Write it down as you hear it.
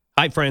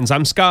Hi, friends.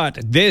 I'm Scott.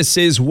 This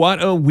is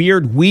What a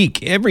Weird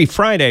Week. Every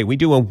Friday, we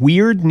do a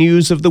Weird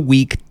News of the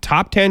Week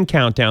top 10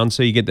 countdown,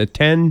 so you get the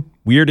 10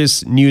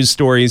 weirdest news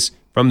stories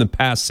from the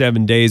past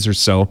 7 days or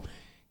so.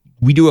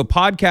 We do a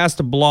podcast,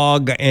 a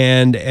blog,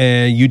 and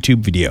a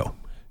YouTube video.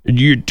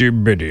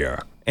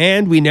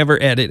 And we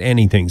never edit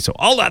anything, so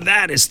all of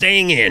that is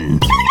staying in.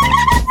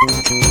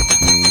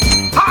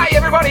 Hi,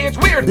 everybody. It's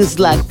Weird. This is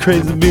like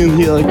crazy being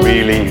here.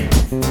 Really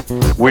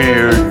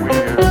weird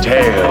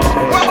tales.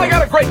 Well, I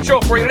got a great show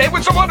for you today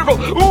with some wonderful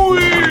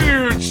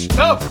weird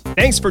stuff.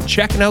 Thanks for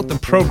checking out the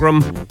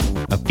program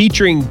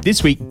featuring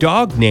this week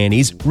Dog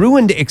Nannies,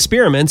 Ruined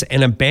Experiments,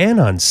 and a Ban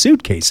on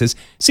Suitcases.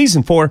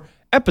 Season 4,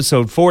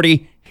 Episode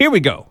 40. Here we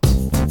go.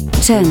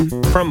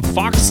 10. From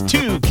Fox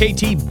 2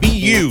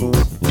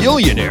 KTBU,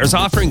 billionaires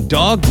offering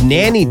dog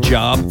nanny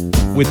job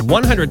with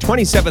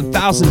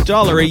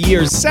 $127,000 a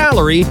year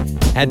salary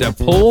had to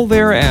pull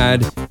their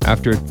ad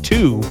after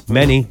too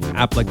many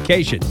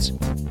applications.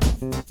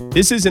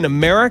 This is an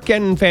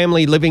American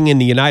family living in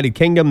the United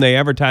Kingdom. They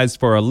advertised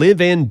for a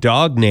live-in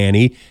dog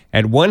nanny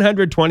at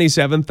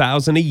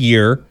 $127,000 a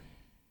year.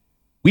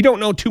 We don't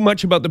know too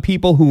much about the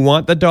people who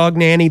want the dog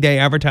nanny. They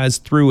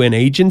advertised through an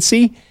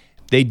agency.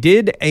 They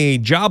did a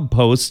job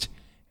post,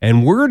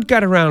 and word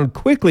got around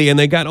quickly, and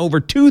they got over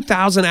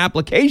 2,000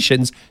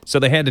 applications, so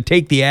they had to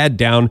take the ad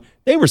down.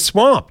 They were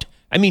swamped.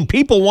 I mean,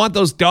 people want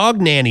those dog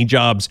nanny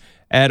jobs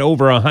at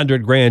over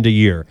 $100,000 a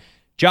year.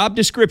 Job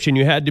description,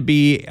 you had to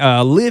be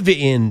a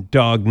live-in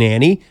dog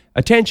nanny.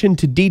 Attention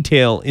to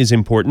detail is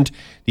important.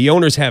 The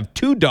owners have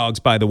 2 dogs,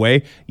 by the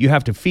way. You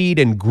have to feed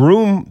and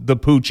groom the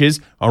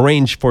pooches,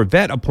 arrange for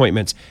vet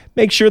appointments,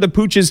 make sure the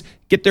pooches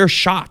get their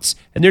shots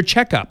and their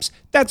checkups,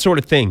 that sort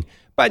of thing.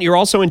 But you're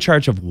also in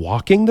charge of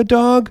walking the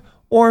dog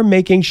or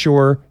making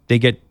sure they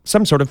get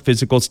some sort of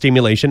physical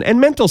stimulation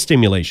and mental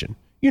stimulation.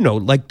 You know,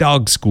 like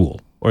dog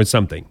school or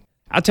something.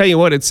 I'll tell you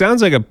what, it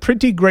sounds like a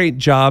pretty great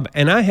job,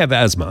 and I have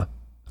asthma.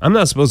 I'm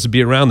not supposed to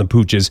be around the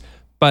pooches,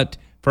 but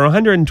for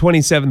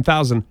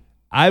 $127,000,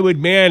 I would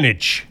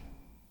manage.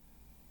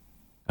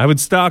 I would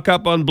stock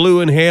up on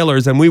blue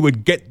inhalers, and we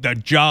would get the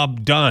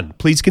job done.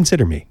 Please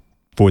consider me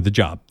for the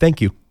job.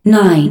 Thank you.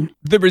 9.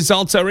 The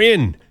results are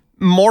in.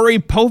 Maury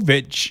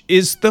Povich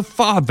is the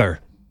father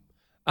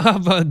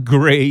of a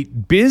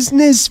great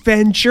business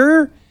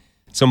venture.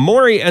 So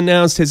Maury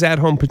announced his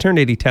at-home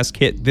paternity test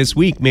kit this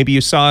week. Maybe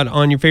you saw it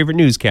on your favorite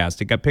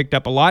newscast. It got picked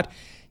up a lot.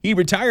 He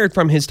retired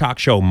from his talk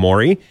show,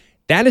 Maury.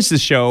 That is the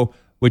show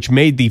which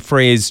made the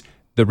phrase,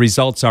 "the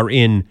results are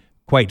in,"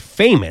 quite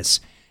famous.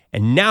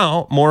 And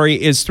now Maury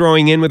is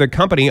throwing in with a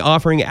company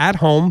offering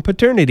at-home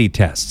paternity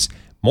tests.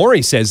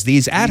 Maury says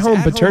these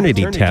at-home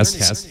paternity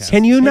tests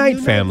can unite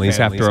families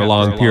after a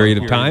long period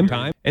of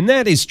time. And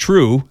that is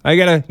true. I'm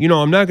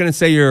not going to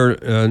say you're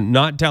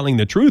not telling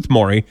the truth,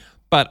 Maury,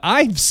 but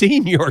I've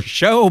seen your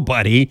show,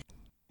 buddy.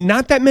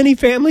 Not that many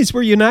families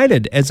were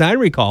united. As I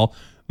recall,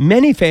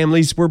 many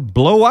families were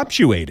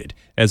blow-uptuated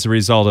as a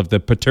result of the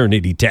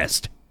paternity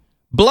test.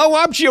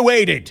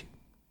 Blow-uptuated!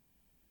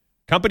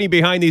 Company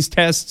behind these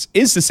tests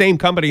is the same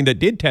company that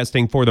did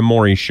testing for the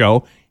Maury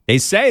show. They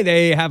say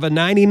they have a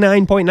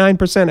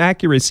 99.9%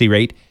 accuracy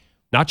rate.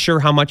 Not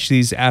sure how much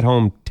these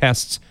at-home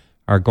tests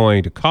are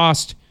going to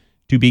cost.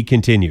 To be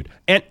continued.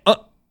 And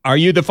are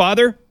you the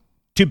father?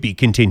 To be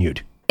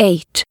continued.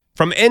 8.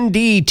 From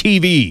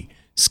NDTV,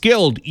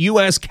 skilled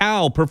U.S.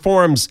 cow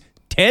performs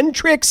 10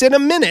 tricks in a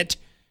minute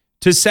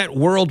to set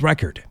world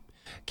record.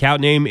 Cow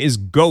name is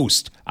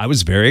Ghost. I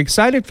was very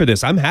excited for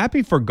this. I'm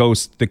happy for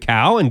Ghost the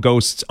cow and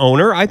Ghost's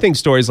owner. I think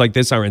stories like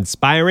this are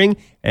inspiring,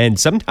 and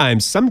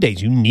sometimes, some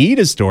days, you need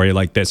a story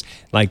like this,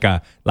 like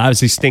a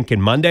lousy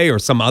stinking Monday or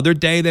some other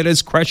day that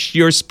has crushed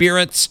your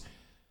spirits.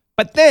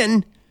 But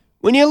then,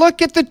 when you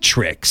look at the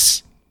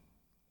tricks,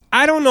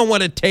 I don't know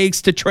what it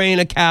takes to train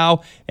a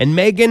cow, and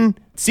Megan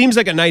seems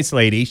like a nice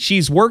lady.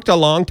 She's worked a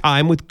long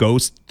time with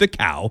Ghost the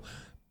cow,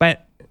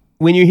 but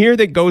when you hear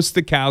that Ghost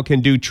the cow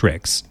can do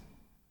tricks,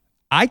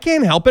 I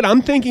can't help it.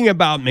 I'm thinking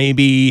about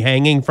maybe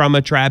hanging from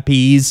a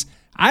trapeze.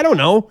 I don't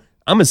know.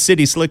 I'm a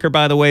city slicker,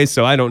 by the way,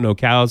 so I don't know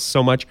cows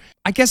so much.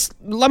 I guess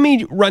let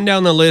me run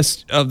down the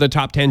list of the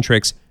top 10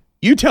 tricks.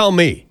 You tell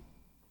me.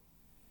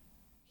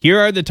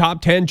 Here are the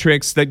top 10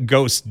 tricks that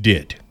Ghost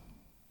did.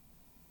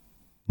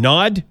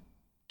 Nod,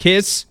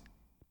 kiss,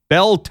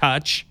 bell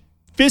touch,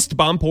 fist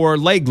bump or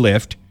leg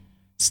lift,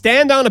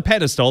 stand on a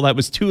pedestal, that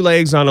was 2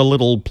 legs on a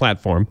little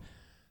platform,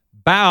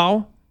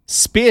 bow,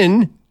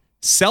 spin,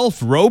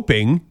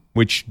 self-roping,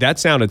 which that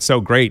sounded so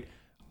great.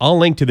 I'll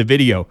link to the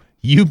video.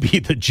 You be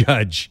the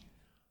judge.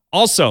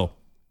 Also,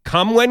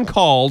 come when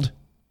called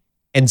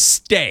and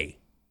stay.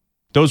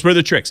 Those were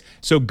the tricks.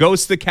 So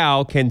Ghost the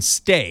cow can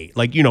stay,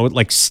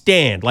 like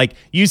stand. Like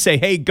you say,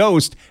 hey,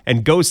 Ghost,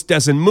 and Ghost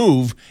doesn't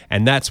move,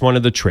 and that's one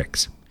of the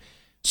tricks.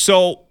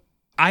 So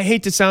I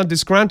hate to sound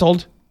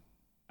disgruntled.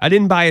 I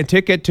didn't buy a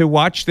ticket to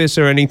watch this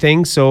or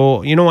anything,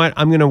 so you know what?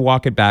 I'm going to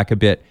walk it back a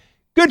bit.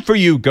 Good for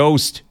you,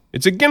 Ghost.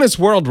 It's a Guinness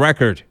World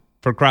Record,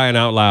 for crying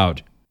out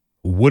loud.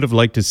 Would have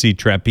liked to see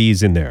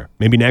trapeze in there.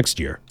 Maybe next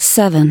year.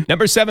 7.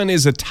 Number 7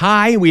 is a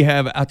tie. We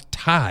have a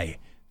tie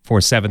for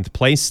 7th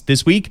place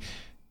this week.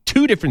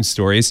 2 different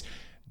stories.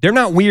 They're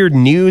not weird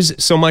news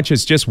so much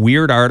as just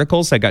weird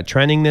articles that got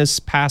trending this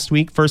past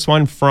week. First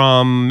one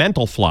from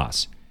Mental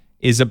Floss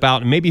is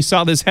about, maybe you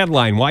saw this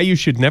headline, why you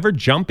should never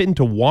jump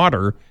into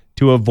water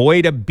to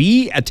avoid a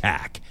bee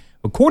attack.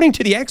 According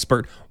to the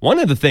expert, one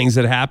of the things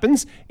that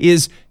happens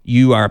is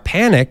you are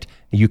panicked,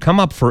 you come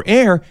up for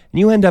air, and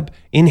you end up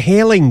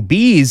inhaling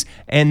bees,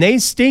 and they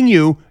sting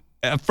you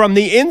from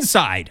the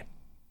inside.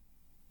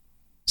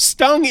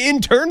 Stung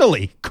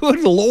internally.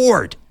 Good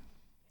Lord.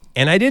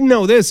 And I didn't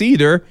know this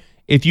either.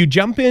 If you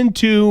jump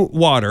into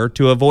water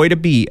to avoid a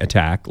bee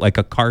attack, like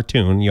a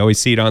cartoon, you always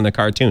see it on the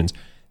cartoons,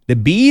 the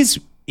bees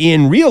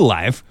in real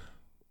life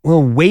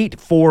will wait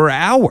for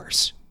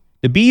hours.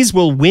 The bees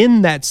will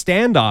win that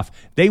standoff.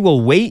 They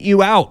will wait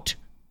you out.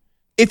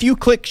 If you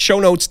click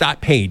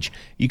shownotes.page,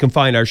 you can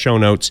find our show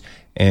notes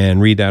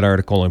and read that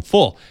article in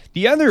full.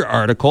 The other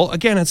article,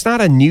 again, it's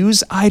not a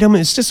news item.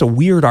 It's just a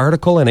weird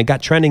article, and it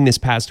got trending this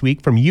past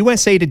week from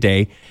USA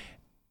Today.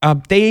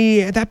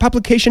 That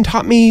publication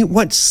taught me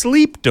what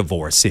sleep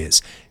divorce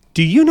is.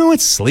 Do you know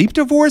what sleep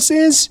divorce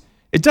is?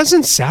 It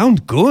doesn't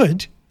sound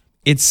good.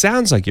 It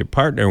sounds like your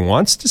partner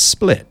wants to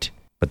split,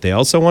 but they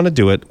also want to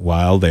do it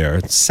while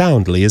they're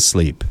soundly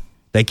asleep.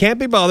 They can't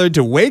be bothered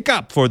to wake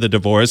up for the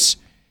divorce.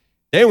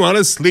 They want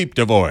a sleep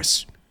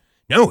divorce.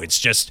 No, it's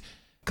just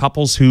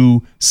couples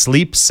who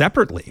sleep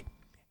separately.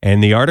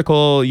 And the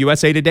article,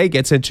 USA Today,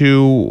 gets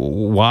into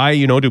why,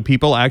 do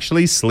people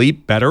actually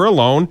sleep better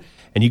alone?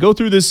 And you go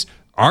through this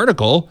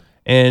article,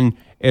 and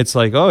it's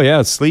like, oh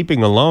yeah,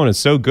 sleeping alone is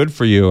so good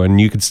for you.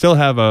 And you can still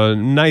have a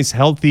nice,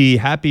 healthy,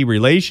 happy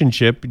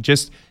relationship.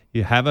 Just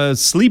you have a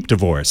sleep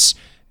divorce.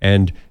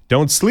 And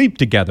don't sleep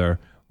together.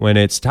 When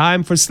it's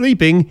time for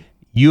sleeping,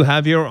 you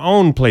have your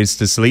own place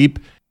to sleep.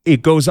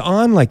 It goes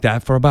on like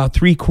that for about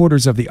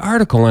 3/4 of the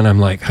article, and I'm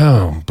like,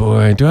 oh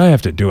boy, do I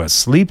have to do a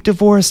sleep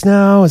divorce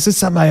now? Is this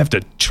something I have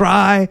to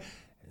try?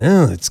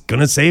 Oh, it's going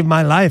to save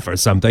my life or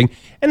something.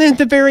 And then at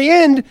the very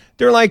end,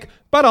 they're like,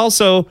 but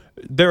also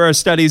there are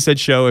studies that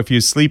show if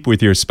you sleep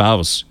with your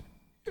spouse,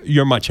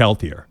 you're much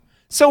healthier.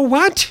 So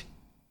what?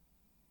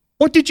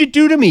 What did you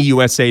do to me,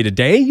 USA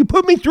Today? You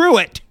put me through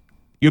it.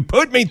 You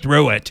put me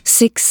through it.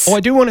 6. Oh, I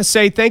do want to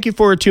say thank you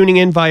for tuning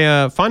in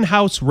via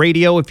Funhouse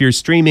Radio. If you're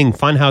streaming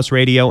Funhouse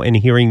Radio and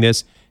hearing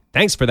this,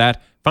 thanks for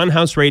that.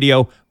 Funhouse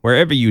Radio,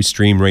 wherever you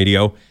stream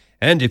radio.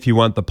 And if you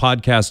want the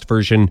podcast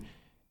version,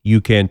 you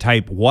can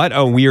type "What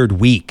a Weird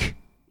Week"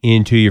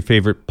 into your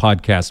favorite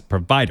podcast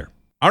provider.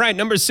 All right,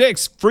 number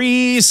 6,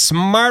 free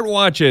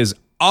smartwatches.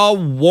 A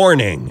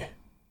warning.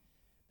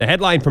 The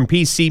headline from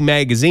PC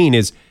Magazine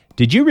is,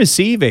 did you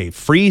receive a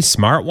free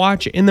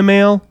smartwatch in the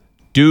mail?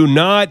 Do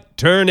not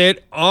turn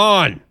it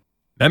on.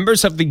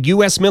 Members of the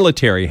U.S.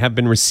 military have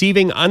been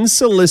receiving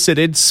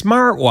unsolicited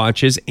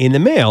smartwatches in the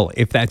mail.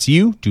 If that's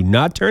you, do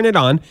not turn it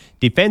on.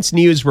 Defense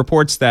News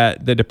reports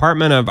that the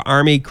Department of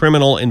Army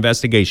Criminal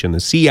Investigation,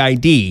 the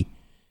CID,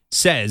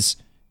 says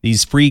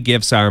these free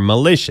gifts are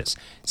malicious.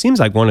 Seems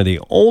like one of the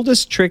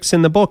oldest tricks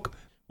in the book.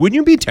 Wouldn't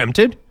you be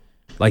tempted?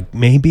 Like,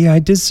 maybe I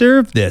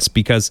deserve this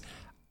because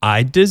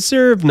I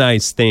deserve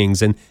nice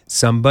things and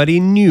somebody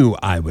knew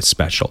I was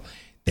special.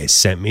 They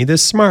sent me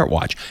this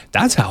smartwatch.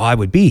 That's how I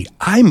would be.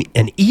 I'm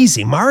an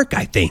easy mark,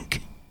 I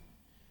think.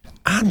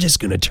 I'm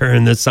just going to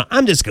turn this on.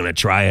 I'm just going to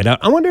try it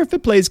out. I wonder if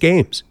it plays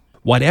games.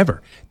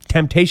 Whatever. The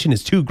temptation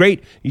is too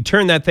great. You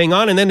turn that thing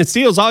on and then it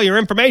steals all your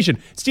information.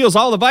 Steals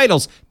all the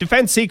vitals.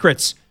 Defense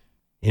secrets.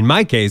 In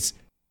my case,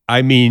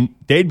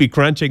 they'd be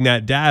crunching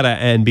that data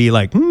and be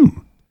like,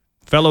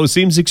 fellow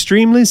seems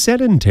extremely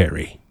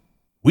sedentary.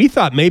 We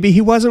thought maybe he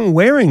wasn't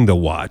wearing the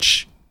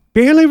watch.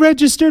 Barely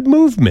registered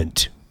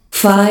movement.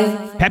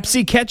 5.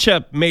 Pepsi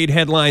ketchup made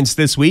headlines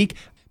this week.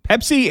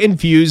 Pepsi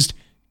infused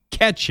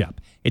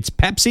ketchup. It's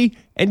Pepsi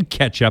and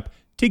ketchup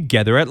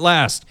together at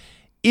last.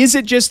 Is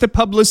it just a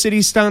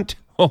publicity stunt?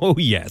 Oh,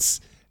 yes.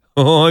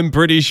 Oh, I'm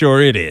pretty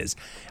sure it is.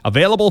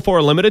 Available for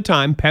a limited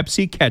time,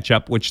 Pepsi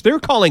ketchup, which they're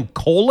calling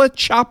Cola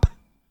Chup.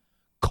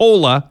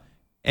 Cola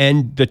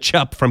and the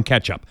chup from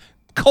ketchup.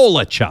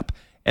 Cola Chup.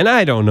 And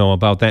I don't know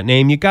about that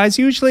name, you guys.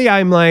 Usually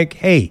I'm like,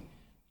 hey,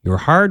 you're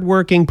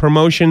hardworking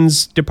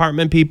promotions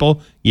department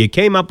people. You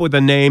came up with a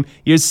name.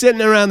 You're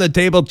sitting around the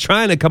table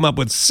trying to come up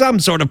with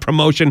some sort of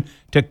promotion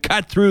to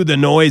cut through the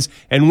noise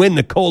and win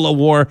the cola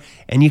war.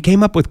 And you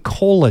came up with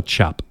Cola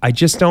Chup. I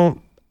just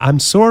don't. I'm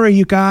sorry,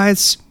 you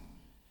guys.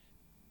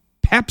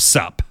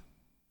 Pepsup.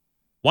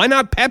 Why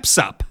not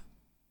Pepsup?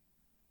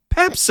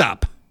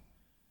 Pepsup.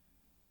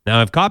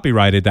 Now, I've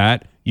copyrighted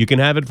that. You can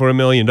have it for $1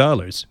 million.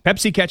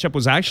 Pepsi ketchup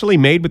was actually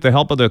made with the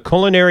help of the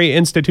Culinary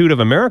Institute of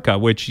America,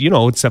 which,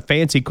 it's a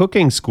fancy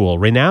cooking school,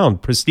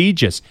 renowned,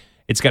 prestigious.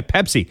 It's got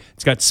Pepsi.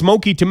 It's got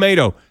smoky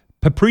tomato,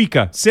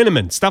 paprika,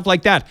 cinnamon, stuff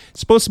like that. It's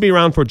supposed to be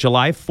around for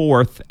July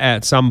 4th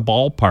at some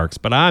ballparks,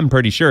 but I'm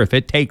pretty sure if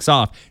it takes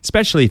off,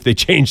 especially if they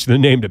change the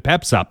name to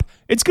Peps Up,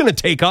 it's going to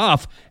take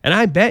off. And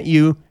I bet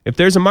you, if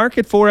there's a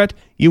market for it,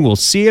 you will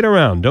see it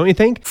around, don't you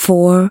think?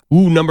 4.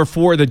 Number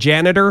 4, the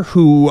janitor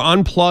who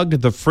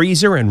unplugged the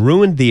freezer and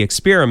ruined the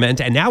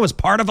experiment and now is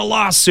part of a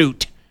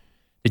lawsuit.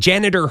 The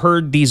janitor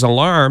heard these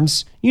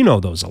alarms. You know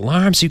those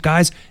alarms, you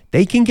guys.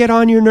 They can get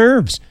on your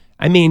nerves.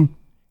 I mean,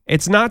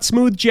 it's not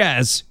smooth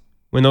jazz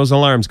when those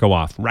alarms go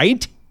off,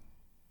 right?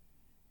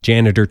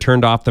 Janitor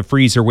turned off the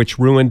freezer, which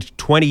ruined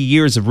 20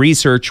 years of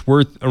research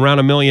worth around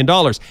 $1 million.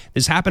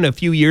 This happened a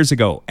few years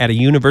ago at a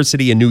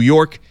university in New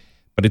York,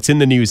 but it's in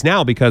the news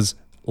now because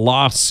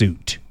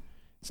lawsuit.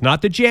 It's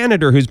not the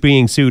janitor who's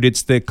being sued.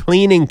 It's the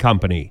cleaning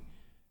company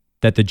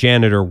that the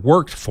janitor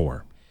worked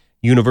for.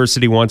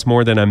 University wants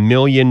more than $1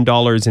 million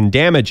in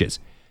damages.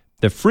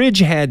 The fridge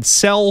had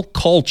cell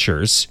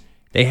cultures.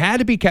 They had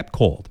to be kept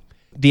cold.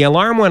 The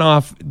alarm went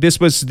off. This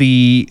was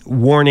the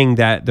warning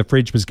that the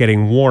fridge was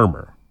getting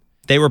warmer.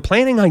 They were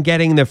planning on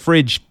getting the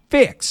fridge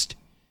fixed,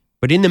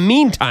 but in the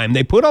meantime,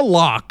 they put a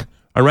lock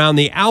around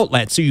the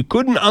outlet so you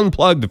couldn't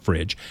unplug the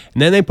fridge.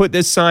 And then they put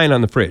this sign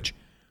on the fridge.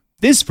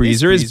 This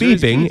freezer is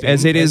beeping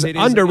as it is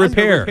under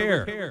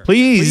repair.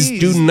 Please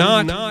do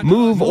not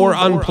move or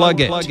unplug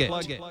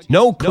it.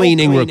 No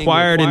cleaning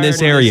required in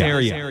this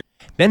area.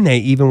 Then they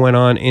even went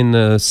on in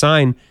the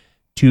sign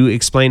to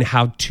explain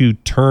how to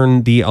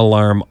turn the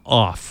alarm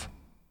off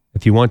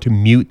if you want to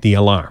mute the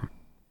alarm.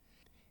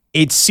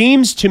 It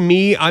seems to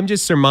me, I'm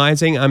just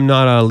surmising, I'm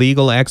not a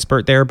legal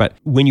expert there, but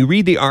when you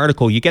read the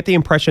article, you get the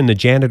impression the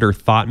janitor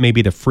thought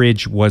maybe the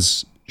fridge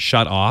was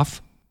shut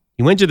off.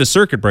 He went to the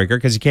circuit breaker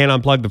because you can't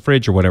unplug the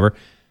fridge or whatever.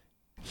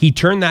 He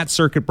turned that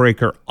circuit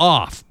breaker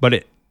off, but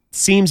it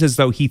seems as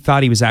though he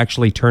thought he was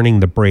actually turning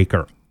the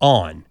breaker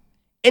on.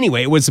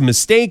 Anyway, it was a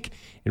mistake.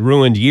 It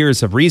ruined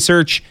years of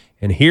research,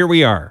 and here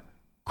we are.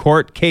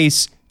 Court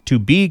case to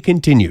be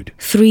continued.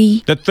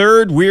 3. The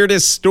third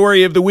weirdest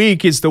story of the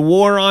week is the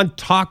war on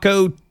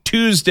Taco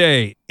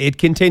Tuesday. It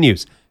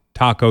continues.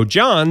 Taco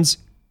John's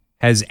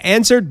has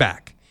answered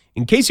back.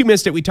 In case you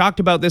missed it, we talked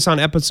about this on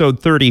episode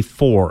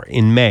 34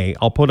 in May.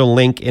 I'll put a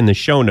link in the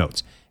show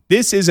notes.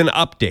 This is an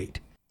update.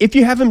 If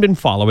you haven't been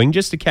following,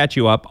 just to catch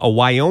you up, a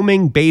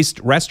Wyoming-based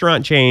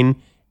restaurant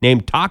chain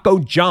named Taco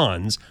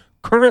John's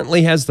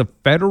currently has the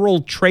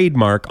federal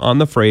trademark on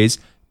the phrase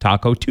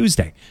Taco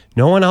Tuesday.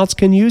 No one else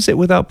can use it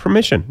without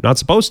permission. Not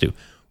supposed to.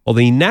 Well,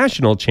 the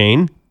national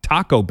chain,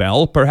 Taco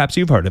Bell, perhaps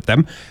you've heard of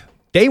them,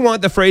 they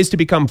want the phrase to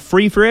become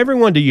free for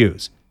everyone to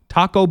use.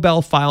 Taco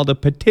Bell filed a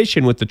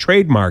petition with the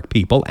trademark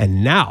people,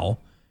 and now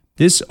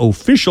this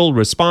official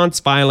response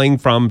filing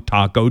from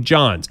Taco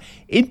John's.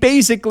 It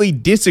basically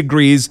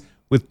disagrees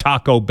with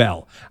Taco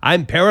Bell.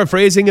 I'm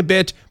paraphrasing a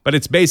bit, but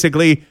it's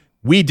basically,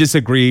 we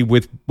disagree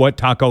with what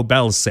Taco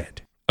Bell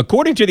said.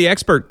 According to the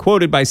expert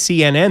quoted by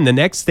CNN, the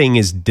next thing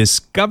is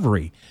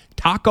discovery.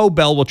 Taco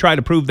Bell will try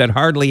to prove that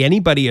hardly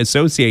anybody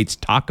associates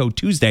Taco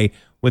Tuesday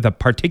with a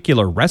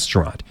particular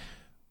restaurant.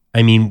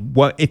 I mean,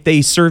 what if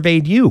they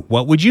surveyed you?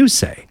 What would you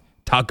say?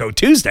 Taco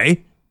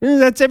Tuesday?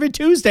 That's every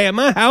Tuesday at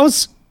my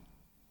house.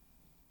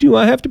 Do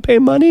I have to pay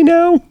money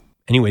now?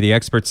 Anyway, the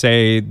experts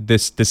say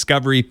this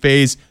discovery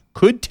phase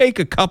could take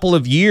a couple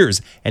of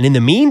years. And in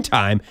the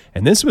meantime,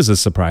 and this was a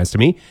surprise to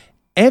me,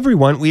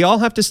 we all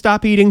have to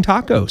stop eating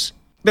tacos.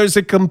 There's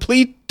a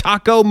complete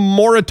taco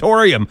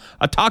moratorium,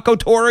 a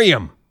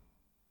tacotorium.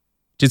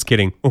 Just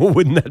kidding.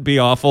 Wouldn't that be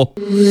awful?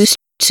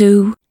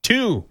 2.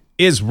 2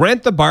 is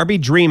Rent the Barbie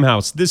Dream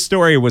House. This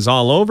story was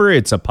all over.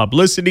 It's a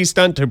publicity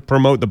stunt to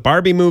promote the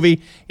Barbie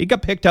movie. It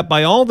got picked up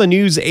by all the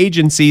news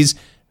agencies,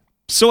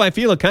 so I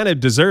feel it kind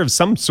of deserves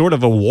some sort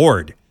of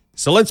award.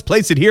 So let's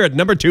place it here at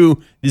number 2,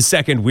 the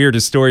second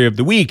weirdest story of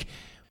the week.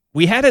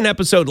 We had an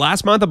episode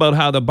last month about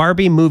how the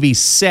Barbie movie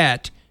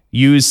set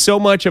used so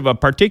much of a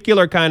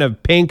particular kind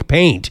of pink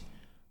paint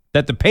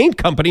that the paint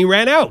company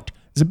ran out.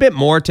 There's a bit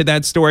more to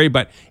that story,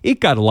 but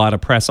it got a lot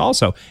of press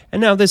also.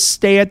 And now this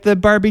stay at the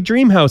Barbie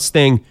Dreamhouse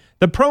thing.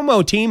 The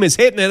promo team is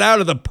hitting it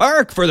out of the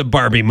park for the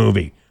Barbie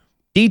movie.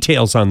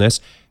 Details on this.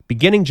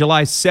 Beginning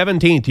July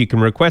 17th, you can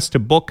request to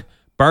book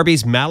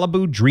Barbie's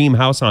Malibu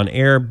Dreamhouse on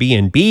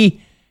Airbnb.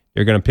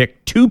 You're going to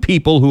pick 2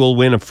 people who will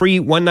win a free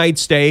one-night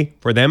stay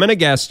for them and a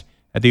guest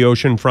at the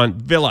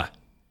oceanfront villa.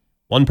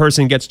 One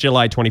person gets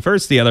July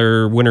 21st. The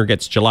other winner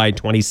gets July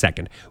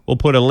 22nd. We'll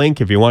put a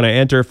link if you want to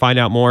enter, find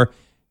out more.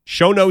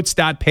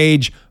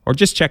 Shownotes.page, or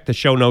just check the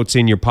show notes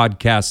in your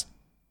podcast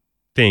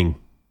thing.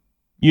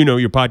 You know,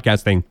 your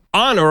podcast thing.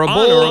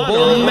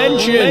 Honorable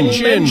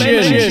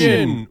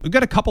mention. We've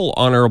got a couple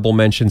honorable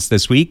mentions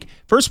this week.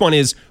 First one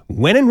is,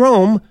 when in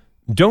Rome,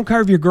 don't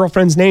carve your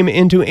girlfriend's name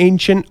into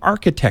ancient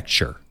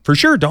architecture. For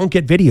sure, don't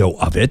get video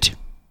of it.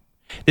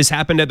 This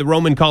happened at the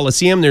Roman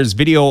Colosseum. There's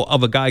video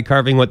of a guy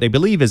carving what they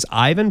believe is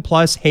Ivan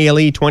plus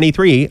Haley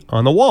 23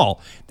 on the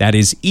wall. That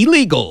is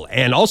illegal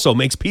and also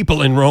makes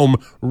people in Rome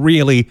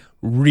really,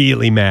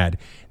 really mad.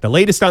 The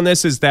latest on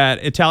this is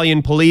that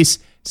Italian police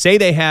say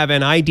they have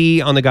an ID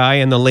on the guy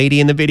and the lady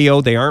in the video.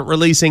 They aren't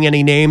releasing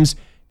any names.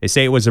 They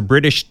say it was a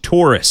British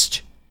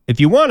tourist. If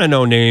you want to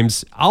know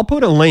names, I'll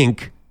put a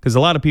link, because a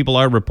lot of people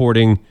are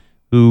reporting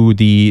who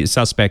the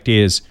suspect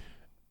is,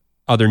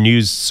 other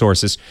news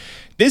sources.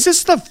 This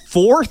is the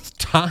 4th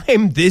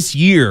time this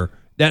year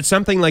that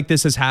something like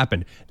this has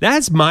happened.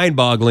 That's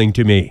mind-boggling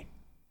to me.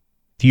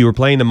 If you were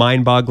playing the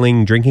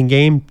mind-boggling drinking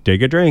game,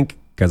 take a drink,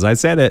 because I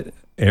said it.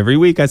 Every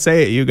week I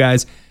say it, you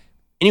guys.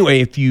 Anyway,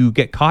 if you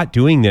get caught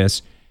doing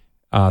this,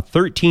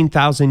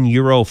 13,000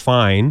 euro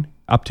fine,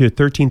 up to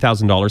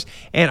 $13,000,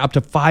 and up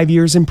to 5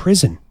 years in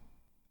prison.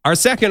 Our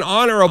second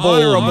honorable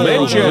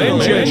mention.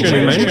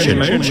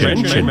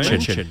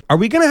 Are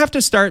we going to have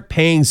to start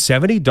paying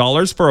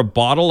 $70 for a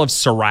bottle of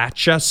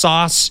sriracha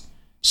sauce?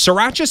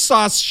 Sriracha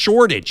sauce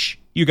shortage,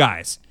 you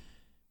guys.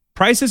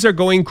 Prices are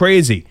going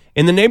crazy.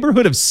 In the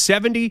neighborhood of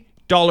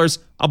 $70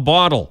 a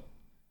bottle.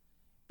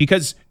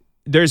 Because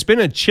there's been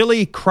a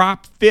chili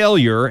crop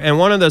failure, and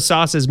one of the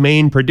sauce's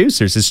main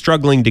producers is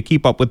struggling to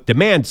keep up with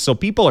demand. So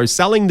people are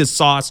selling the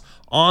sauce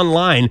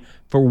online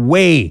for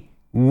way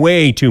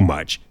too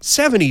much.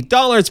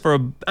 $70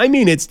 for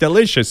it's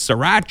delicious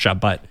sriracha,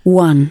 but...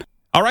 1.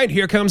 All right,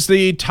 here comes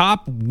the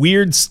top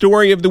weird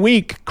story of the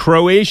week.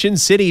 Croatian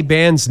city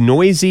bans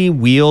noisy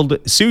wheeled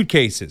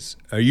suitcases.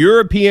 A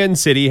European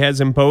city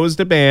has imposed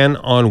a ban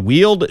on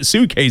wheeled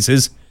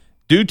suitcases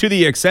due to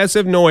the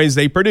excessive noise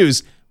they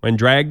produce when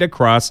dragged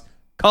across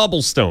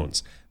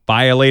cobblestones.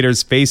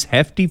 Violators face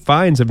hefty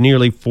fines of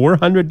nearly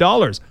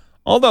 $400,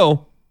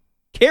 although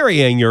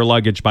carrying your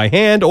luggage by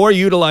hand or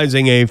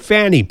utilizing a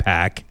fanny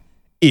pack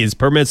is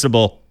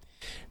permissible.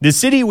 The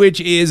city,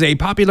 which is a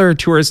popular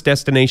tourist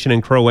destination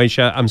in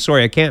Croatia, I'm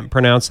sorry, I can't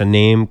pronounce the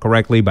name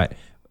correctly, but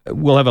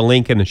we'll have a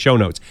link in the show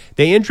notes.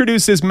 They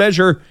introduced this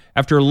measure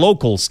after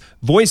locals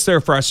voiced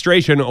their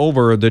frustration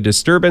over the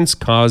disturbance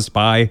caused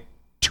by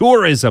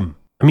tourism.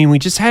 We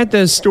just had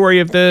the story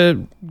of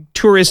the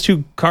tourist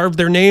who carved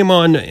their name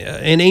on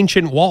an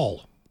ancient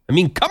wall.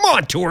 Come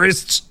on,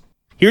 tourists.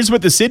 Here's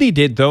what the city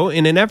did, though.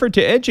 In an effort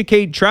to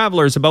educate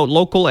travelers about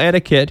local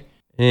etiquette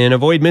and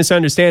avoid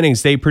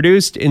misunderstandings, they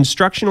produced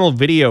instructional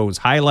videos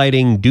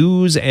highlighting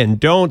do's and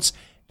don'ts.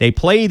 They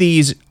play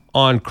these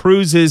on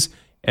cruises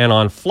and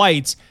on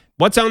flights.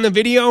 What's on the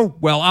video?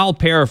 Well, I'll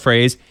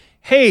paraphrase.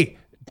 Hey,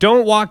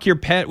 don't walk your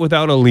pet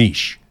without a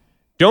leash.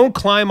 Don't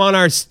climb on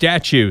our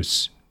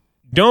statues.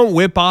 Don't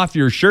whip off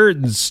your shirt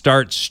and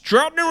start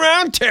strutting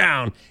around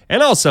town.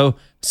 And also,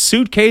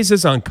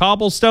 suitcases on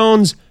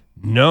cobblestones?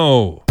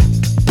 No.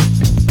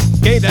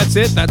 Okay, that's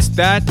it. That's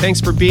that.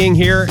 Thanks for being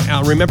here.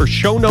 Remember,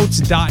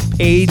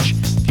 shownotes.page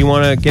if you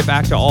want to get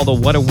back to all the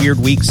What a Weird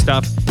Week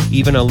stuff,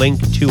 even a link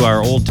to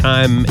our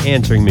old-time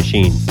answering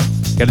machine.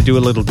 Got to do a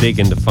little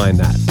digging to find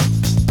that.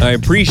 I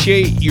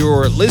appreciate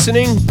your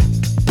listening.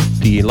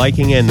 The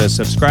liking and the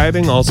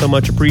subscribing, also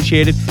much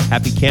appreciated.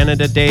 Happy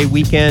Canada Day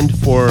weekend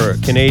for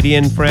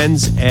Canadian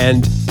friends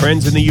and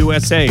friends in the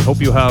USA.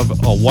 Hope you have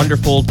a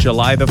wonderful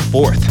July the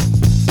 4th.